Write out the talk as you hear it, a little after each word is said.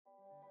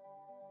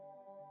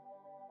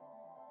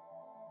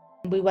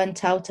we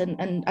went out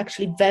and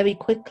actually very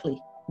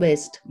quickly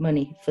raised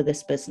money for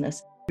this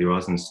business. The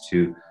Roslin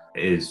Institute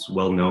is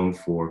well known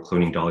for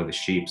cloning Dolly the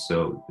Sheep.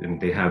 So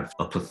they have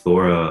a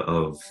plethora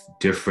of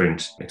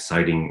different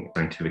exciting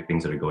scientific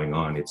things that are going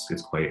on. It's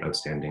quite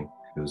outstanding.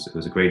 It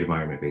was a great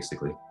environment,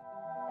 basically.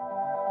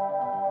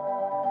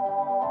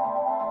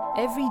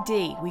 Every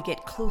day we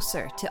get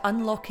closer to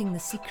unlocking the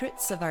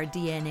secrets of our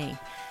DNA.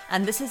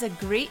 And this is a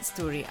great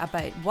story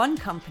about one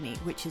company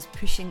which is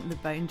pushing the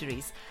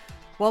boundaries.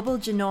 Wobble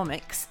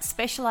Genomics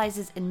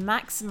specialises in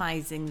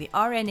maximising the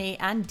RNA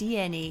and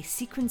DNA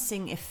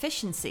sequencing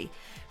efficiency,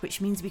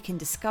 which means we can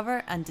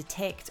discover and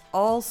detect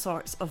all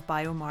sorts of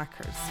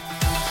biomarkers.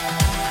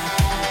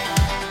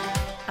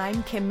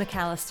 I'm Kim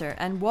McAllister,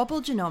 and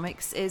Wobble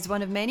Genomics is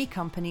one of many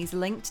companies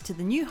linked to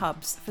the new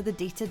hubs for the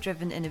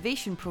Data-Driven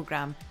Innovation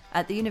Programme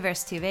at the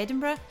University of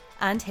Edinburgh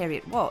and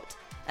Heriot-Watt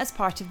as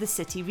part of the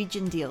City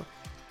Region deal.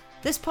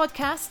 This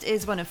podcast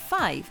is one of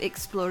 5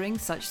 exploring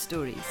such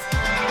stories.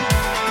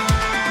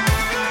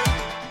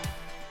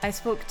 I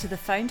spoke to the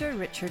founder,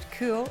 Richard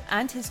Kuhl,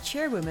 and his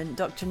chairwoman,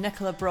 Dr.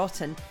 Nicola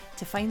Broughton,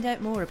 to find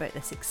out more about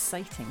this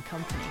exciting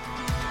company.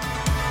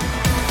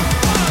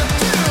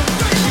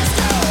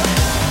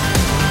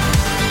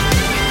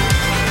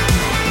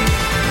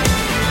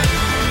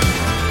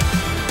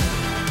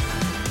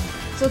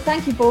 So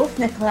thank you both,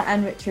 Nicola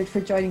and Richard,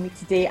 for joining me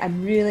today.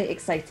 I'm really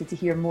excited to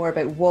hear more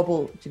about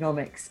Wobble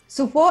Genomics.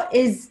 So what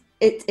is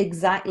it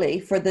exactly,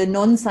 for the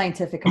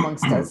non-scientific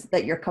amongst us,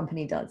 that your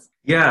company does?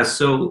 Yeah,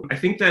 so I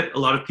think that a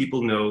lot of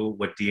people know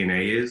what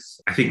DNA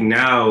is. I think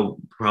now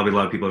probably a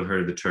lot of people have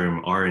heard of the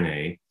term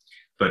RNA,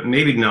 but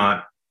maybe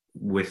not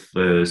with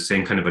the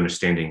same kind of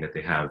understanding that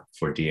they have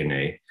for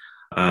DNA.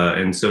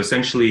 And so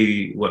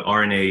essentially what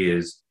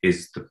RNA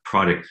is the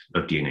product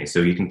of DNA. So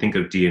you can think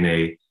of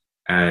DNA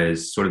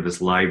as sort of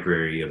this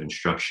library of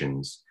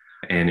instructions.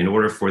 And in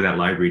order for that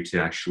library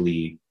to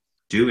actually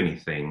do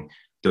anything,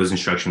 those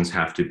instructions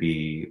have to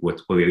be what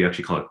we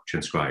actually call it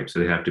transcribed. So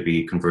they have to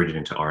be converted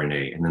into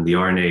RNA. And then the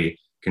RNA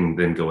can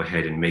then go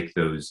ahead and make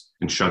those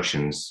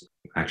instructions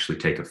actually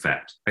take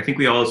effect. I think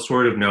we all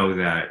sort of know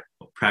that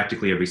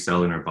practically every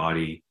cell in our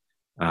body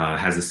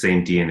has the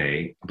same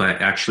DNA,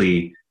 but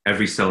actually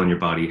every cell in your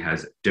body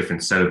has a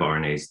different set of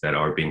RNAs that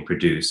are being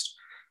produced.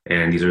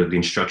 And these are the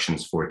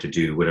instructions for it to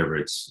do whatever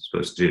it's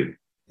supposed to do.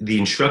 The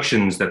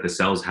instructions that the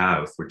cells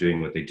have for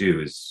doing what they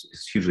do is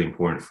hugely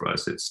important for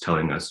us. It's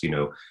telling us,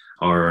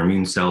 are our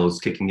immune cells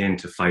kicking in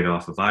to fight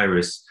off a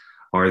virus?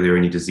 Are there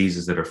any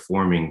diseases that are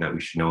forming that we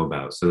should know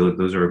about? So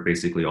those are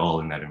basically all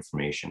in that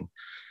information.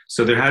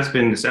 So there has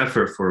been this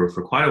effort for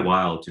quite a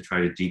while to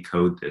try to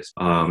decode this.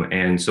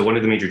 And so one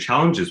of the major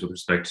challenges with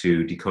respect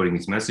to decoding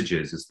these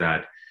messages is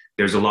that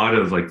there's a lot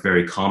of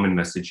very common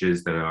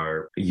messages that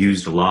are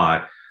used a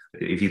lot.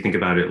 If you think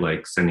about it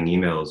like sending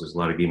emails, there's a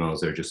lot of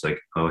emails that are just like,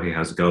 oh, hey,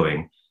 how's it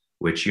going?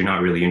 Which you're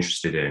not really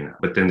interested in.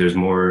 But then there's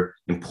more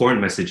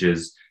important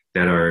messages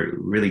that are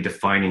really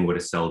defining what a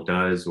cell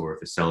does, or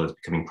if a cell is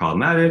becoming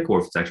problematic, or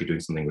if it's actually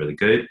doing something really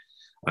good.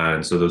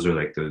 And so those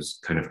are those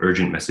kind of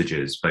urgent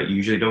messages, but you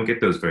usually don't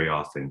get those very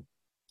often.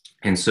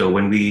 And so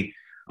when we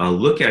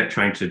look at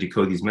trying to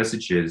decode these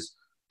messages,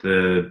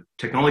 the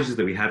technologies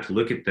that we have to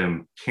look at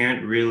them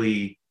can't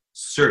really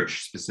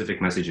search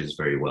specific messages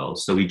very well.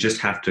 So we just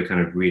have to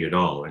kind of read it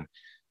all. And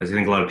as I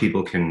think a lot of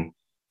people can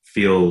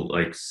feel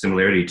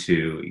similarity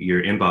to,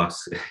 your inbox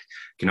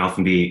can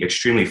often be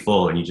extremely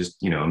full and you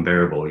just,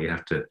 unbearable. You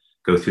have to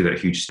go through that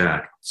huge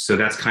stack. So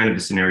that's kind of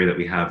the scenario that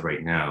we have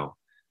right now.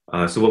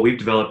 So what we've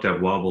developed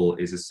at Wobble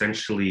is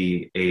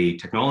essentially a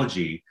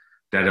technology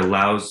that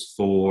allows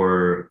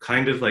for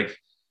kind of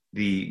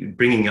the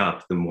bringing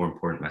up the more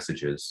important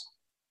messages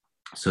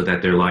so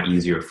that they're a lot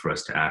easier for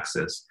us to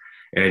access.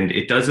 And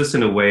it does this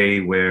in a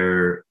way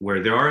where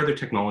there are other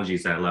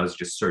technologies that allows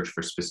you to search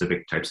for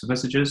specific types of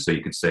messages. So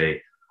you could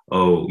say,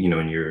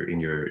 in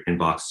your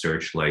inbox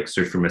search,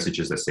 search for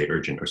messages that say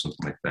urgent or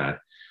something like that.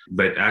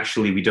 But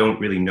actually, we don't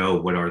really know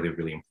what are the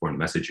really important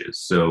messages.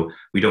 So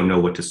we don't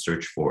know what to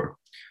search for.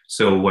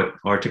 So what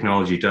our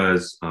technology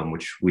does,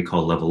 which we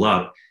call Level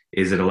Up,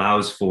 is it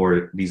allows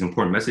for these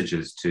important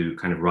messages to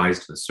kind of rise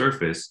to the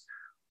surface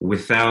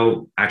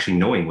without actually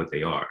knowing what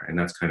they are. And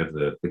that's kind of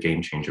the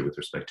game changer with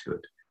respect to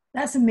it.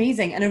 That's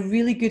amazing, and a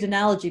really good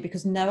analogy,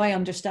 because now I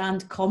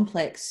understand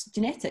complex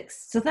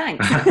genetics. So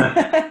thanks.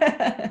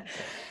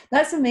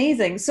 That's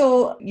amazing.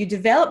 So you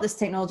developed this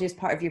technology as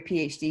part of your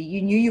PhD.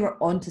 You knew you were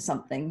onto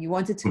something. You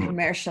wanted to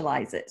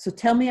commercialize it. So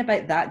tell me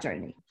about that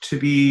journey. To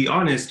be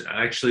honest,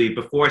 actually,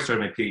 before I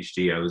started my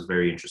PhD, I was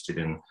very interested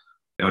in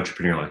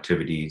entrepreneurial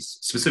activities,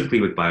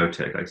 specifically with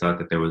biotech. I thought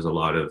that there was a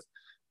lot of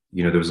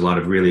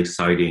really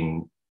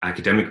exciting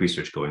academic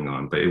research going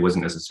on, but it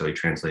wasn't necessarily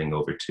translating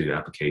over to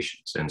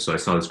applications. And so I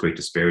saw this great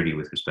disparity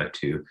with respect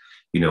to,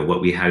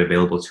 what we had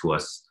available to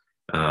us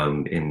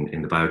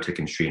in the biotech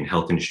industry and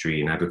health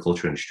industry and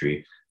agriculture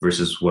industry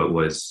versus what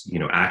was,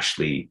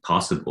 actually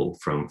possible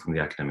from the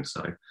academic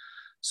side.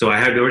 So I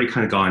had already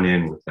kind of gone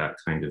in with that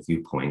kind of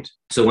viewpoint.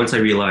 So once I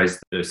realized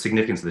the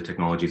significance of the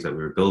technologies that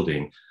we were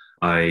building,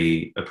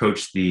 I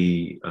approached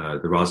the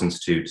Ross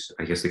Institute.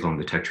 I guess they call them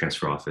the Tech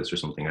Transfer Office or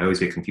something. I always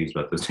get confused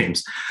about those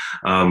names.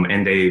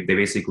 And they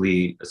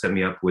basically set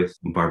me up with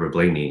Barbara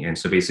Blaney. And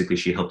so basically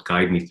she helped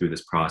guide me through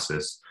this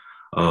process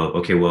of,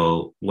 okay,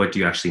 well, what do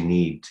you actually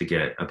need to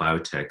get a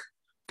biotech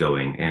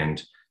going?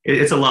 And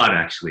it's a lot,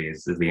 actually,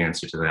 is the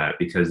answer to that,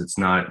 because it's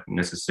not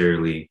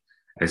necessarily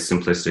as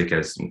simplistic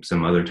as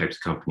some other types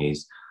of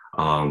companies.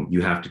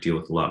 You have to deal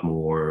with a lot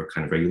more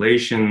kind of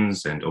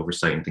regulations and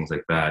oversight and things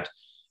like that.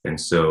 And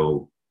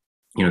so,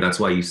 that's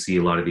why you see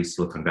a lot of these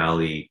Silicon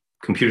Valley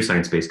computer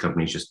science-based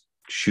companies just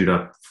shoot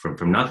up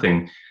from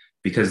nothing,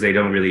 because they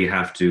don't really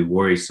have to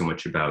worry so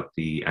much about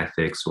the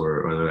ethics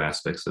or other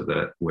aspects of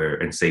that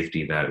and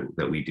safety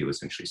that we do,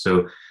 essentially.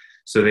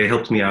 So they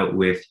helped me out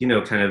with,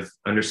 kind of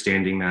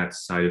understanding that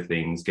side of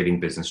things,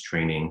 getting business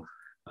training.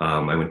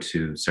 I went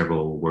to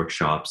several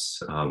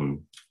workshops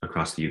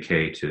across the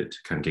UK to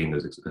kind of gain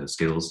those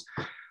skills.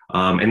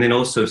 And then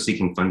also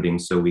seeking funding.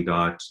 So we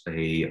got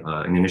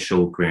an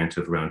initial grant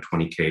of around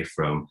 20K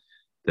from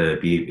the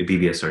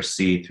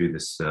BBSRC through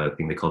this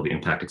thing they call the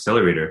Impact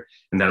Accelerator.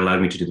 And that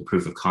allowed me to do the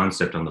proof of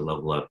concept on the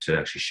level up to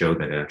actually show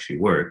that it actually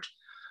worked.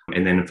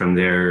 And then from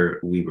there,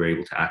 we were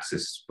able to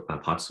access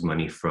pots of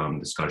money from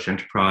the Scottish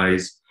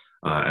Enterprise,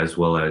 as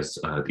well as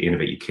the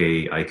Innovate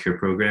UK iCare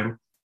program.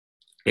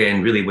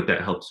 And really what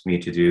that helped me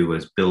to do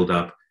was build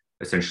up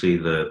essentially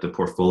the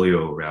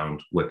portfolio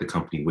around what the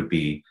company would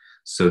be,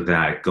 so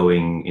that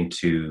going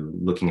into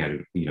looking at,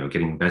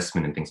 getting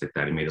investment and things like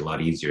that, it made it a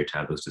lot easier to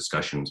have those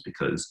discussions,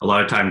 because a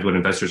lot of times what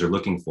investors are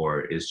looking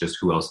for is just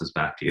who else has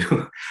backed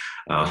you.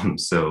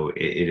 So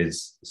it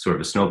is sort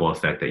of a snowball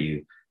effect that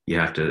you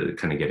have to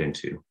kind of get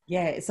into.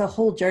 Yeah, it's a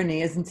whole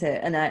journey, isn't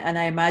it? And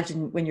I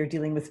imagine when you're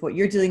dealing with what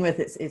you're dealing with,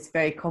 it's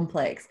very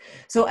complex.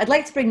 So I'd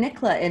like to bring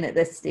Nicola in at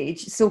this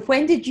stage. So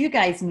when did you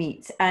guys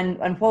meet,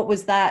 and what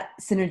was that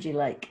synergy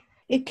like?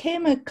 It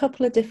came a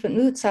couple of different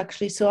routes,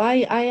 actually. So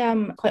I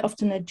am quite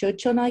often a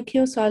judge on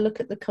IQ. So I look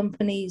at the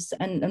companies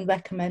and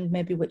recommend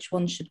maybe which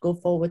ones should go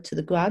forward to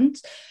the grant.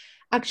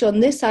 Actually, on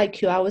this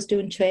IQ, I was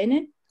doing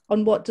training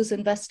on what does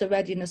investor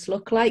readiness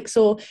look like.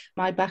 So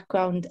my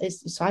background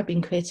is, so I've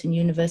been creating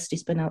university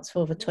spin-outs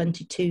for over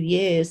 22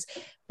 years,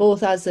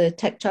 both as a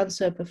tech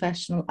transfer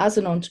professional, as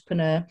an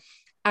entrepreneur,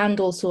 and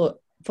also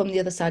from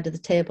the other side of the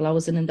table, I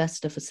was an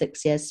investor for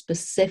 6 years,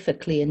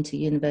 specifically into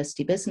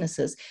university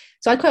businesses.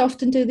 So I quite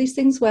often do these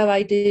things where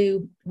I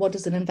do, what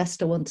does an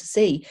investor want to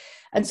see?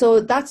 And so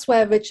that's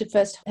where Richard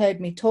first heard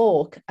me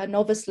talk. And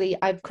obviously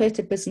I've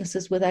created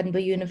businesses with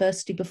Edinburgh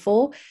University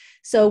before.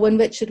 So when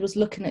Richard was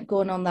looking at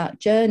going on that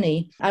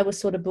journey, I was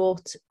sort of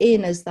brought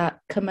in as that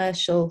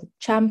commercial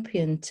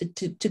champion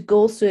to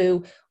go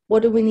through,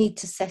 what do we need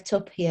to set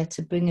up here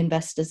to bring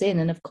investors in?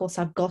 And of course,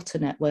 I've got a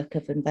network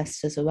of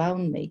investors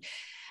around me.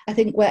 I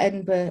think where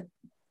Edinburgh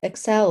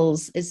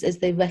excels is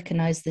they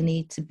recognise the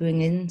need to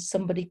bring in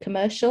somebody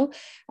commercial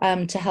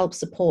to help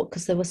support,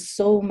 because there were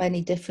so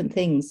many different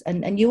things,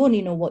 and you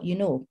only know what you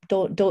know,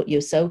 don't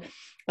you? So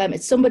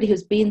it's somebody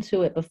who's been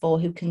through it before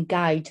who can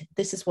guide,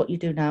 this is what you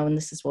do now and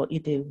this is what you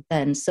do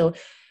then. So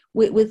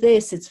with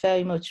this, it's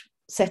very much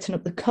setting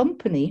up the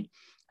company,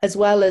 as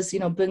well as,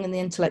 bringing the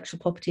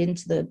intellectual property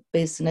into the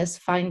business,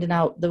 finding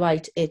out the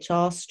right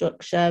HR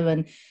structure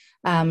and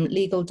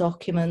legal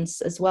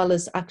documents, as well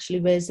as actually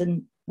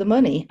raising the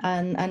money.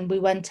 And we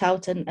went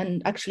out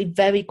and actually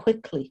very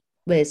quickly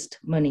raised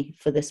money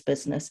for this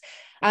business.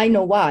 I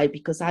know why,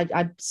 because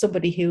I'm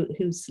somebody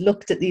who's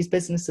looked at these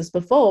businesses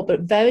before,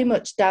 but very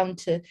much down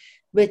to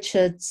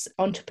Richard's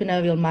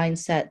entrepreneurial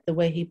mindset, the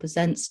way he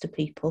presents to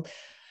people.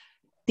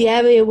 The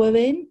area we're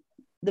in,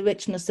 the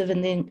richness of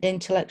the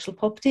intellectual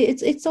property,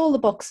 it's all the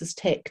boxes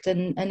ticked,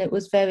 and it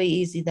was very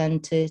easy then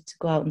to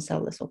go out and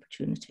sell this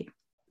opportunity.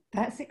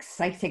 That's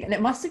exciting. And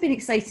it must have been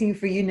exciting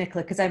for you,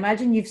 Nicola, because I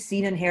imagine you've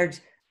seen and heard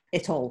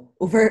it all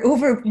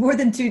over more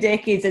than 2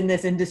 decades in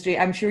this industry.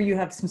 I'm sure you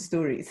have some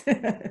stories.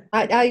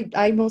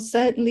 I most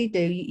certainly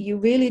do. You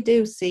really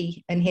do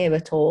see and hear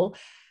it all.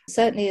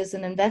 Certainly as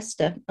an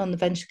investor on the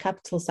venture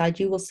capital side,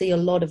 you will see a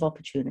lot of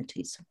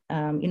opportunities.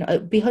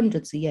 It'd be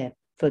hundreds a year,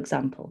 for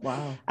example.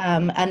 Wow.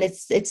 And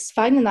it's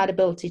finding that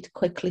ability to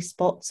quickly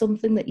spot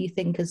something that you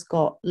think has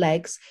got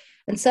legs.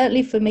 And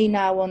certainly for me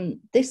now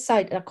on this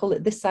side, I call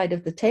it this side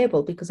of the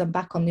table because I'm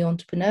back on the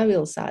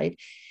entrepreneurial side,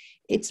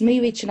 it's me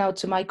reaching out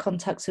to my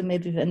contacts who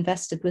maybe have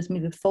invested with me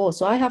before.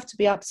 So I have to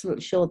be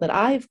absolutely sure that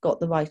I've got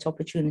the right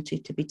opportunity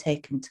to be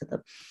taken to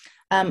them.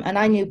 And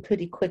I knew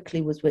pretty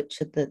quickly with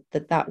Richard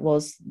that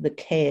was the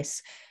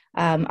case.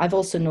 I've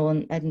also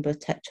known Edinburgh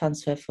Tech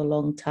Transfer for a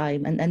long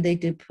time, and they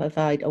do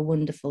provide a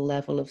wonderful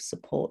level of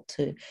support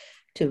to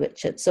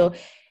Richard. So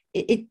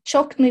it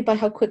shocked me by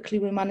how quickly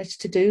we managed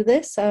to do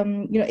this.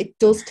 It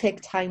does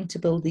take time to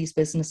build these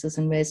businesses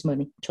and raise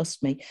money,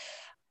 trust me.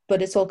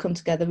 But it's all come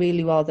together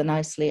really rather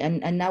nicely.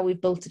 And now we've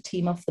built a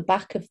team off the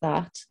back of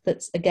that.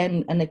 That's,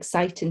 again, an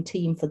exciting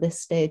team for this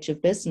stage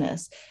of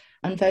business.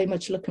 And very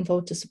much looking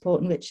forward to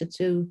supporting Richard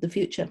through the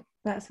future.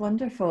 That's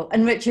wonderful.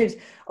 And Richard,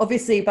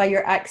 obviously by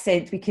your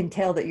accent, we can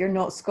tell that you're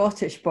not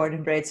Scottish born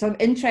and bred. So I'm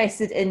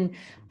interested in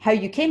how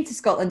you came to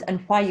Scotland and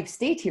why you've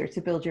stayed here to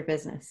build your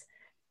business.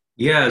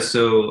 Yeah,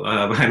 so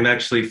I'm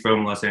actually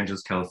from Los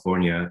Angeles,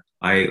 California.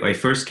 I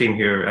first came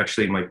here,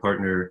 actually, my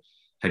partner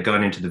had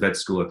gone into the vet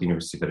school at the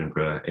University of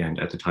Edinburgh. And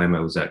at the time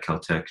I was at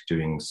Caltech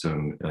doing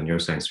some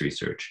neuroscience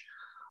research.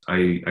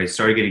 I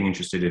started getting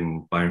interested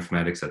in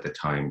bioinformatics at the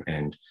time.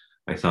 And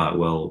I thought,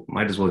 well,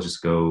 might as well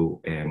just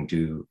go and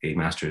do a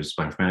master's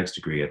bioinformatics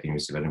degree at the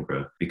University of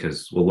Edinburgh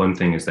because, well, one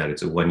thing is that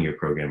it's a 1-year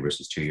program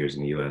versus 2 years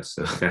in the US.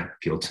 So that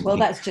appealed to me. Well,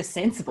 that's just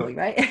sensible,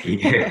 right?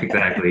 Yeah,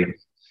 exactly.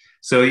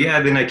 So yeah,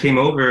 then I came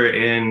over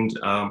and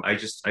I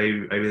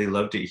really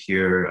loved it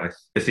here.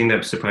 The thing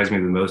that surprised me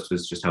the most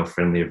was just how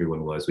friendly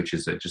everyone was, which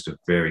is just a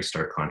very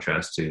stark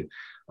contrast to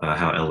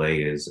how LA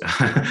is,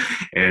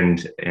 and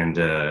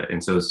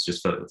so it's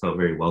just felt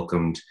very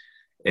welcomed.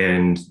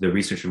 And the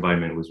research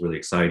environment was really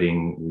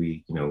exciting.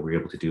 We were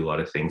able to do a lot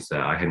of things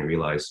that I hadn't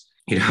realized.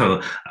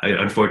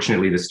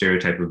 Unfortunately, the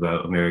stereotype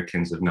about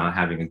Americans of not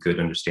having a good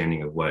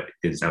understanding of what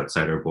is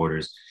outside our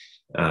borders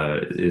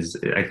is,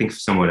 I think,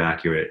 somewhat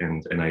accurate.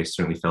 And I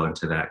certainly fell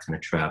into that kind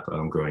of trap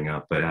growing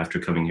up. But after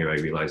coming here, I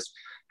realized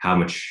how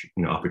much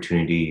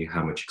opportunity,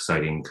 how much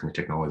exciting kind of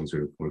technologies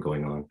were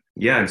going on.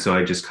 Yeah, and so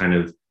I just kind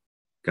of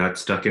got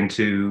stuck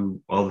into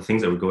all the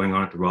things that were going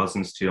on at the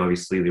Roslin Institute.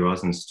 Obviously, the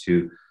Roslin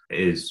Institute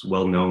is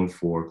well known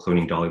for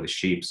cloning Dolly the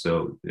Sheep.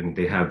 So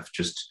they have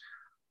just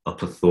a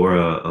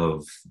plethora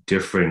of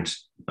different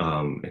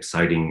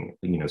exciting,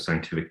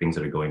 scientific things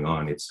that are going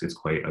on. It's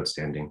quite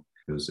outstanding.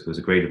 It was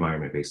a great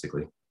environment,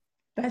 basically.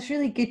 That's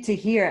really good to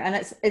hear. And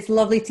it's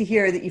lovely to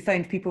hear that you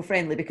found people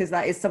friendly, because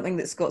that is something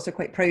that Scots are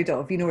quite proud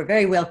of. We're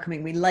very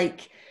welcoming. We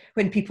like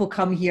when people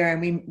come here,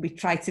 and we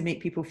try to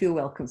make people feel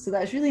welcome. So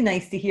that's really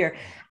nice to hear.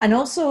 And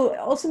also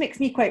makes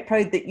me quite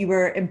proud that you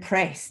were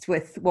impressed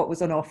with what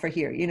was on offer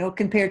here,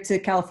 compared to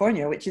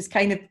California, which is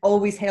kind of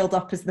always held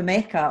up as the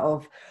mecca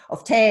of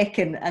tech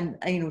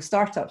and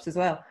startups as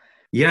well.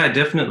 Yeah,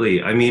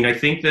 definitely. I mean, I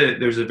think that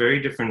there's a very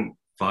different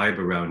vibe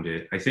around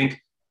it. I think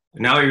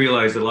now I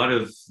realize a lot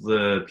of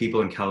the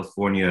people in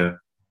California,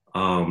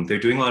 they're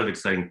doing a lot of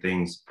exciting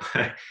things,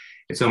 but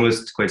it's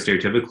almost quite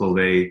stereotypical.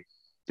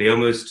 They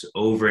almost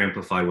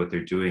over-amplify what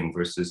they're doing,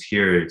 versus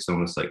here it's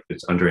almost like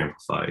it's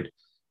under-amplified.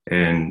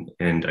 And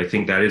I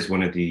think that is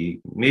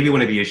maybe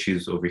one of the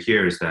issues over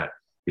here, is that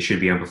it should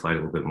be amplified a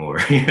little bit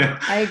more.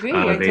 I agree.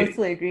 I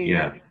totally agree.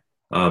 Yeah.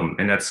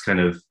 And that's kind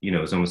of,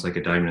 it's almost like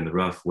a diamond in the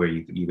rough, where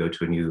you go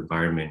to a new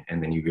environment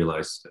and then you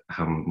realize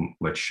how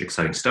much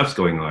exciting stuff's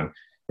going on.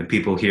 And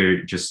people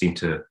here just seem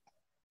to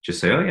just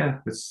say, oh yeah,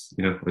 it's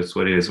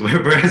what it is.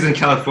 Whereas in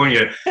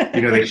California,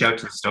 they shout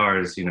to the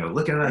stars,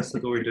 look at us,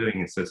 look what we're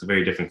doing. So it's a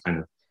very different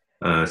kind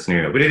of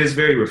scenario. But it is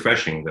very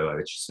refreshing, though, I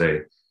should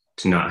say,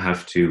 to not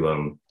have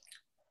to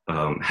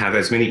have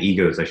as many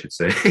egos, I should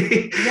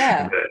say.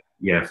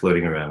 Yeah.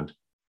 Floating around.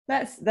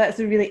 That's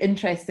a really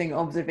interesting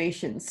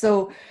observation.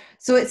 So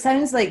it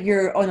sounds like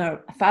you're on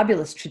a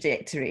fabulous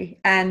trajectory,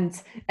 and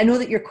I know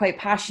that you're quite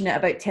passionate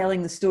about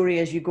telling the story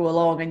as you go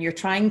along, and you're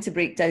trying to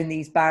break down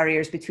these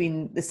barriers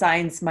between the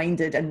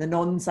science-minded and the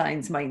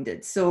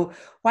non-science-minded. So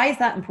why is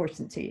that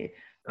important to you?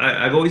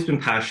 I've always been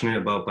passionate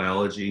about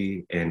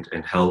biology and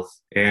health.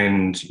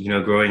 And,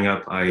 growing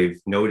up, I've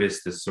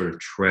noticed this sort of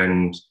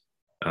trend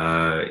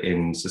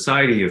in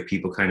society of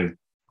people kind of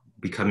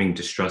becoming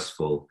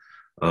distrustful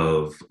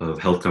of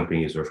health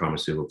companies or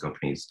pharmaceutical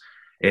companies.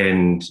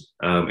 And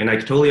I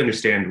totally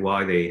understand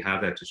why they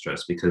have that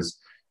distrust, because,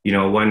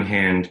 on one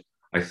hand,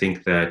 I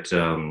think that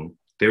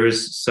there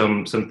is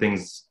some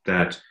things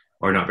that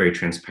are not very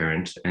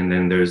transparent. And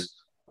then there's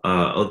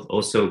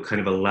also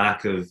kind of a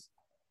lack of,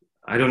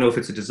 I don't know if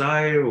it's a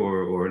desire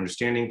or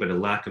understanding, but a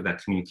lack of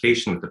that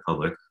communication with the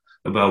public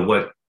about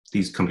what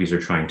these companies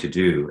are trying to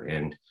do.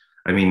 And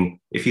I mean,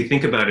 if you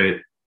think about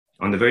it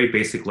on the very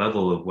basic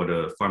level of what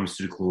a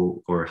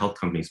pharmaceutical or health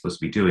company is supposed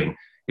to be doing,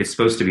 it's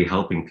supposed to be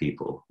helping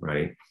people,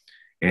 right?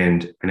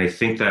 And I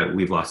think that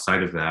we've lost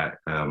sight of that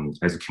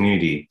as a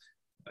community.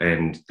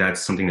 And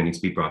that's something that needs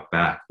to be brought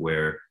back,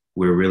 where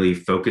we're really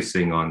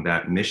focusing on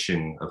that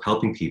mission of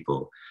helping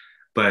people.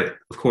 But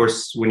of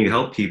course, when you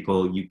help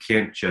people, you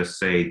can't just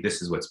say,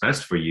 this is what's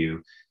best for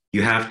you.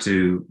 You have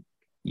to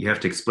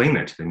explain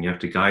that to them. You have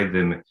to guide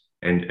them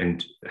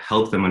and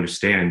help them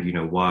understand,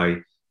 why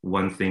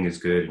one thing is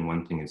good and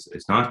one thing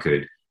is not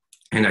good.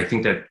 And I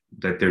think that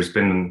there's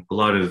been a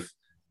lot of,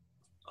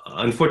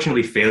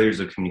 unfortunately, failures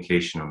of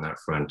communication on that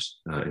front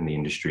in the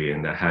industry.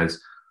 And that has,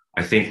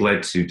 I think,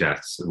 led to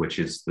deaths, which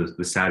is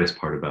the saddest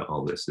part about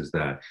all this, is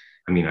that,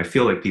 I mean, I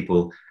feel like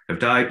people have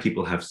died,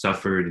 people have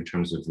suffered in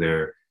terms of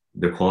their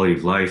quality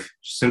of life,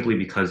 simply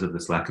because of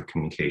this lack of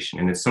communication.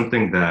 And it's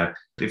something that,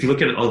 if you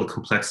look at all the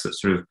complex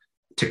sort of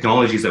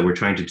technologies that we're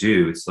trying to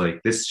do, it's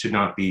like, this should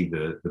not be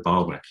the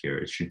bottleneck here.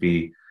 It should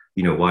be,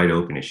 wide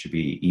open. It should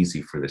be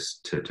easy for this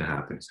to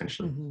happen,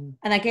 essentially. Mm-hmm.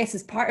 And I guess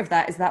as part of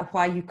that, is that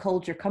why you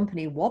called your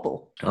company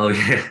Wobble? Oh,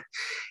 yeah.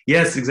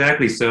 Yes,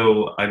 exactly.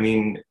 So, I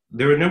mean,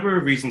 there are a number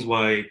of reasons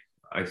why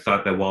I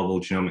thought that Wobble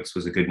Genomics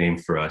was a good name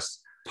for us.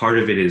 Part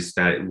of it is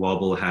that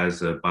Wobble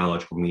has a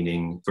biological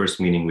meaning, first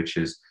meaning, which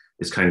is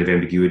kind of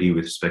ambiguity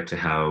with respect to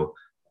how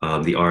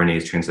the RNA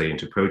is translated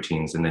into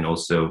proteins. And then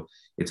also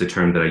it's a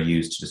term that I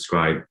use to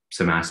describe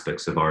some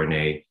aspects of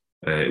RNA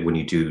when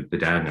you do the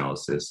data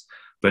analysis.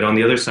 But on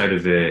the other side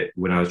of it,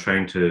 when I was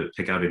trying to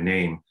pick out a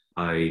name,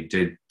 I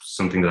did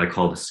something that I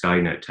call the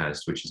Skynet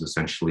test, which is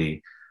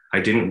essentially, I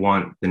didn't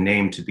want the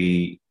name to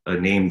be a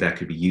name that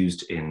could be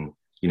used in,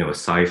 a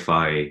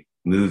sci-fi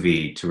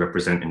movie to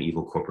represent an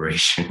evil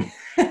corporation.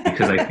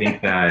 Because I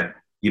think that,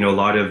 a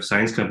lot of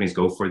science companies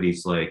go for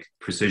these like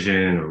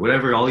precision or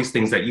whatever, all these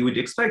things that you would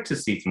expect to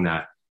see from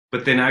that.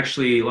 But then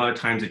actually a lot of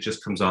times it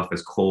just comes off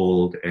as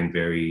cold and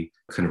very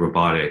kind of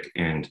robotic.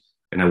 And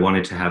I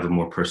wanted to have a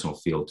more personal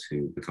feel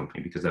to the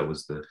company because that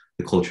was the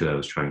culture that I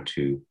was trying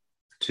to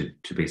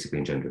basically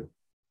engender.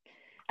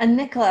 And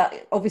Nicola,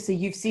 obviously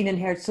you've seen and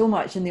heard so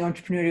much in the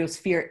entrepreneurial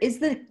sphere. Is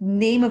the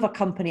name of a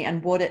company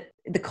and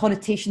the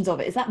connotations of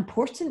it, is that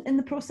important in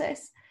the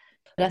process?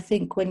 But I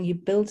think when you're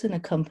building a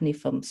company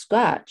from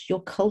scratch,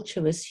 your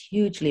culture is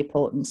hugely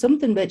important.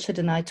 Something Richard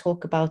and I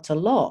talk about a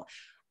lot.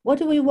 What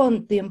do we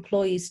want the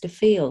employees to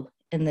feel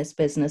in this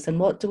business? And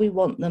what do we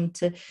want them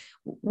to,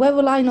 we're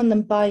relying on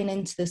them buying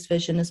into this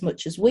vision as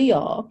much as we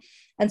are.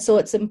 And so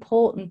it's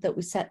important that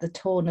we set the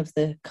tone of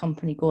the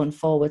company going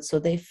forward so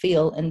they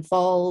feel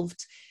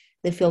involved,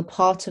 they feel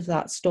part of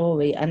that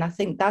story. And I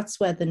think that's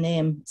where the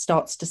name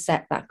starts to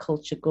set that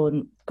culture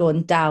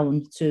going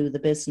down to the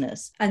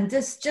business. And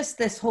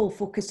this whole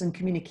focus on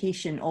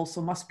communication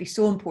also must be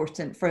so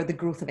important for the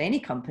growth of any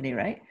company,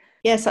 right?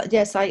 Yes,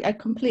 I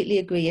completely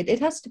agree. It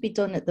has to be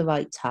done at the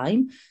right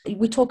time.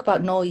 We talk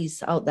about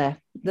noise out there.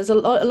 There's a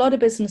lot of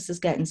businesses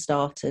getting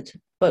started,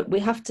 but we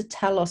have to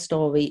tell our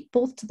story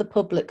both to the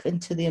public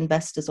and to the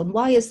investors on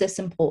why is this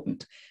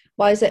important?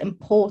 Why is it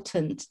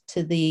important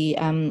to the,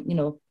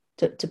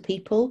 to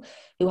people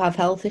who have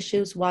health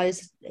issues? Why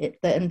is it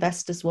that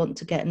investors want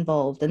to get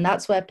involved? And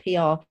that's where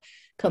PR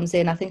comes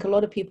in. I think a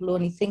lot of people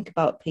only think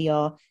about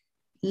PR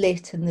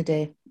late in the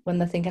day when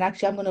they're thinking,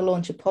 actually, I'm going to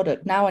launch a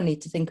product. Now I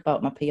need to think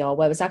about my PR.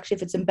 Whereas actually,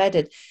 if it's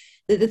embedded,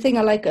 the thing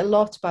I like a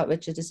lot about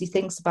Richard is he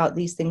thinks about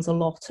these things a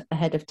lot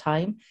ahead of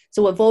time.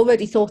 So we've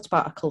already thought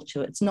about our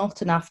culture. It's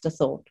not an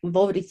afterthought. We've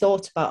already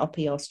thought about our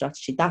PR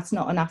strategy. That's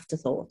not an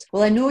afterthought.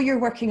 Well, I know you're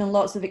working on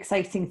lots of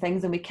exciting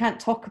things and we can't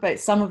talk about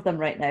some of them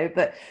right now,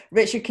 but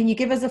Richard, can you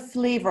give us a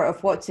flavour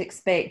of what to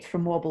expect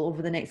from Wobble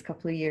over the next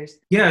couple of years?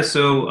 Yeah,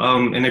 so,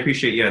 and I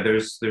appreciate,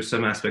 there's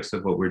some aspects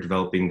of what we're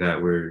developing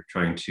that we're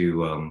trying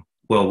to,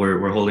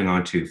 we're holding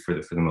on to for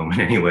the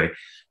moment anyway.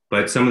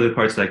 But some of the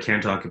parts that I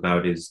can talk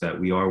about is that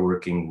we are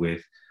working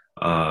with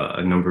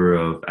a number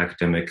of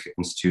academic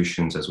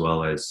institutions as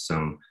well as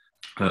some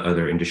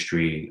other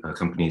industry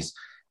companies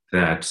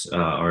that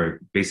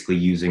are basically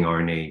using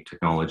RNA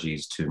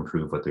technologies to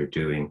improve what they're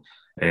doing.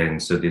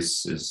 And so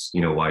this is,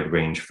 wide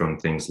range from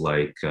things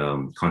like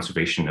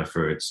conservation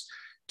efforts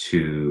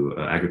to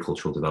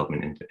agricultural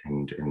development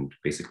and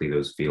basically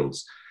those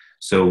fields.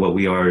 So what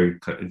we are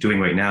doing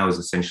right now is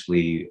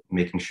essentially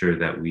making sure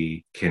that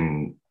we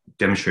can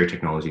demonstrate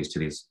technologies to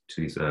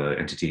these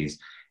entities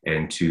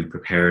and to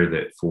prepare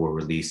that for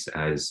release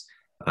as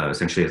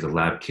essentially as a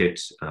lab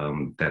kit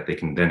that they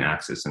can then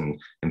access and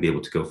be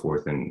able to go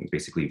forth and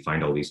basically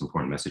find all these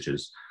important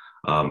messages.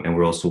 And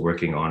we're also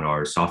working on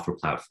our software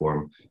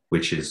platform,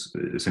 which is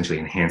essentially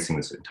enhancing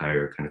this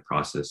entire kind of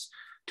process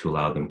to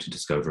allow them to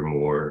discover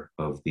more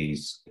of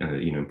these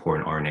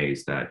important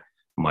RNAs that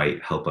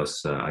might help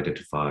us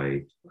identify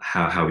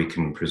how we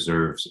can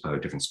preserve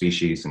different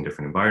species in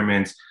different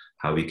environments,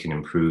 how we can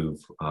improve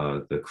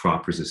the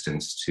crop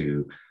resistance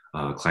to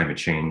climate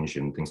change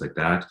and things like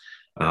that,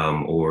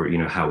 or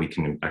how we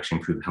can actually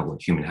improve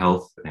human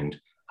health and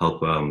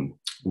help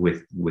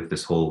with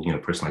this whole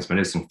personalized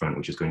medicine front,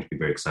 which is going to be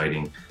very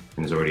exciting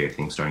and is already, I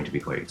think, starting to be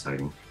quite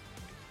exciting.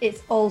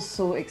 It's all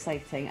so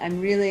exciting.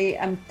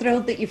 I'm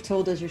thrilled that you've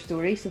told us your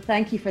story. So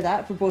thank you for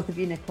that, for both of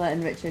you, Nicola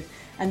and Richard,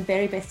 and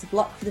very best of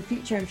luck for the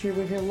future. I'm sure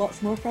we'll hear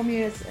lots more from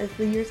you as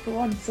the years go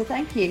on. So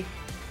thank you.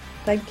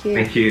 Thank you.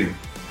 Thank you.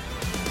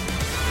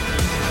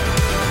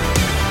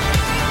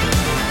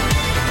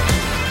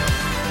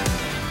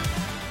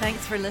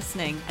 Thanks for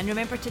listening, and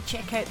remember to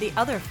check out the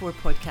other 4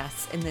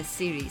 podcasts in this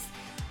series.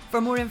 For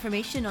more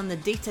information on the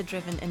Data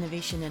Driven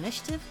Innovation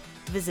Initiative,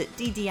 visit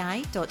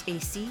ddi.ac.uk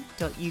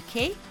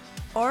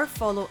or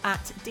follow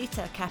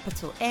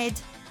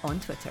 @DataCapitalEd on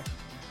Twitter.